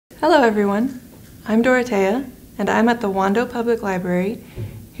Hello everyone, I'm Dorathea, and I'm at the Wando Public Library,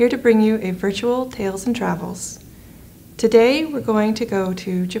 here to bring you a virtual Tales and Travels. Today we're going to go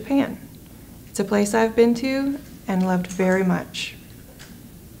to Japan. It's a place I've been to and loved very much.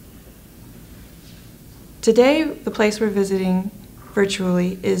 Today, the place we're visiting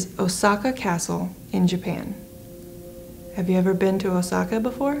virtually is Osaka Castle in Japan. Have you ever been to Osaka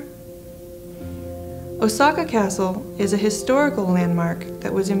before? Osaka Castle is a historical landmark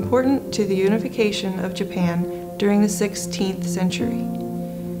that was important to the unification of Japan during the 16th century.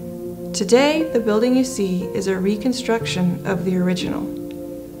 Today, the building you see is a reconstruction of the original.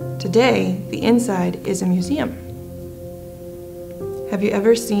 Today, the inside is a museum. Have you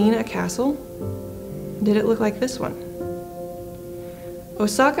ever seen a castle? Did it look like this one?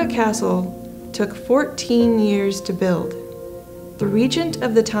 Osaka Castle took 14 years to build. The regent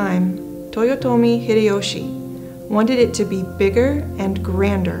of the time, Toyotomi Hideyoshi, wanted it to be bigger and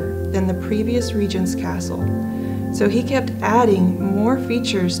grander than the previous regent's castle, so he kept adding more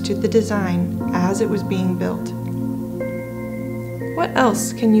features to the design as it was being built. What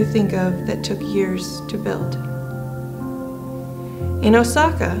else can you think of that took years to build? In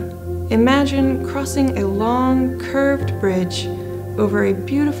Osaka, imagine crossing a long, curved bridge over a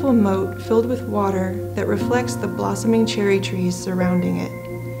beautiful moat filled with water that reflects the blossoming cherry trees surrounding it.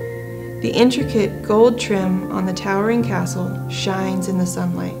 The intricate gold trim on the towering castle shines in the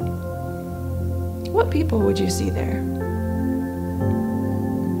sunlight. What people would you see there?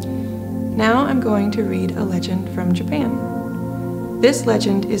 Now I'm going to read a legend from Japan. This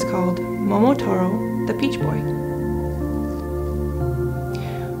legend is called Momotaro the Peach Boy.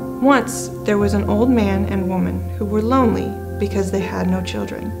 Once there was an old man and woman who were lonely because they had no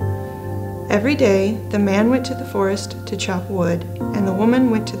children. Every day, the man went to the forest to chop wood, and the woman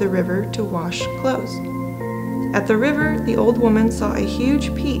went to the river to wash clothes. At the river, the old woman saw a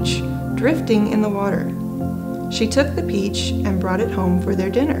huge peach drifting in the water. She took the peach and brought it home for their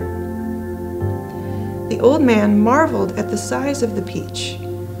dinner. The old man marveled at the size of the peach,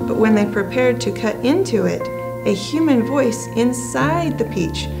 but when they prepared to cut into it, a human voice inside the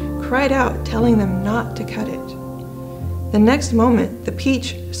peach cried out, telling them not to cut it. The next moment, the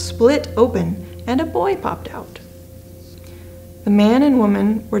peach split open and a boy popped out. The man and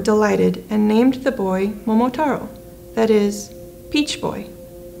woman were delighted and named the boy Momotaro, that is, Peach Boy.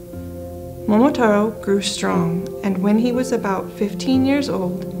 Momotaro grew strong, and when he was about 15 years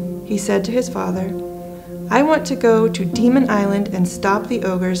old, he said to his father, "I want to go to Demon Island and stop the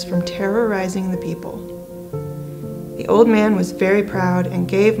ogres from terrorizing the people." The old man was very proud and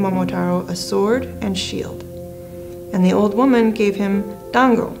gave Momotaro a sword and shield. And the old woman gave him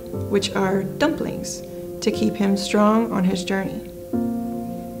dango, which are dumplings, to keep him strong on his journey.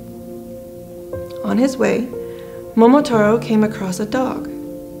 On his way, Momotaro came across a dog.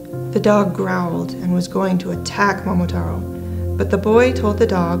 The dog growled and was going to attack Momotaro, but the boy told the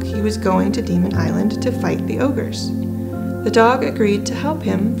dog he was going to Demon Island to fight the ogres. The dog agreed to help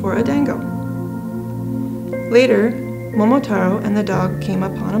him for a dango. Later, Momotaro and the dog came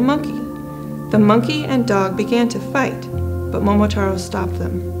upon a monkey. The monkey and dog began to fight, but Momotaro stopped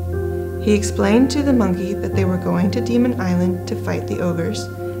them. He explained to the monkey that they were going to Demon Island to fight the ogres,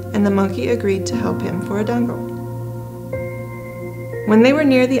 and the monkey agreed to help him for a dango. When they were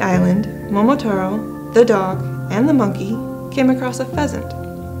near the island, Momotaro, the dog, and the monkey came across a pheasant.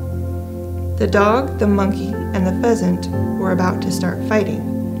 The dog, the monkey, and the pheasant were about to start fighting,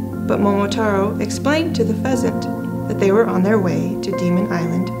 but Momotaro explained to the pheasant that they were on their way to Demon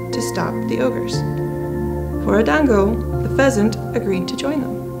Island to stop the ogres. For a dango, the pheasant agreed to join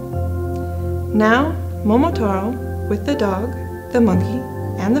them. Now, Momotaro, with the dog, the monkey,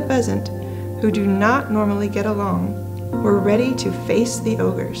 and the pheasant, who do not normally get along, were ready to face the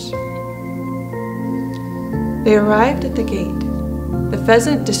ogres. They arrived at the gate. The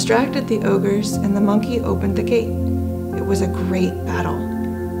pheasant distracted the ogres, and the monkey opened the gate. It was a great battle.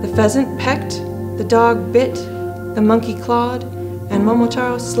 The pheasant pecked, the dog bit, the monkey clawed, and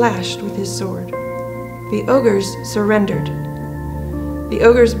Momotaro slashed with his sword. The ogres surrendered. The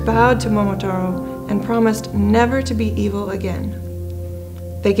ogres bowed to Momotaro and promised never to be evil again.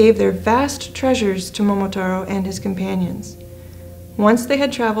 They gave their vast treasures to Momotaro and his companions. Once they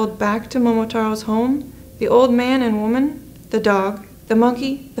had traveled back to Momotaro's home, the old man and woman, the dog, the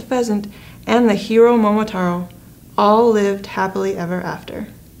monkey, the pheasant, and the hero Momotaro all lived happily ever after.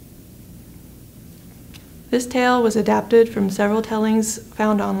 This tale was adapted from several tellings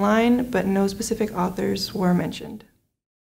found online, but no specific authors were mentioned.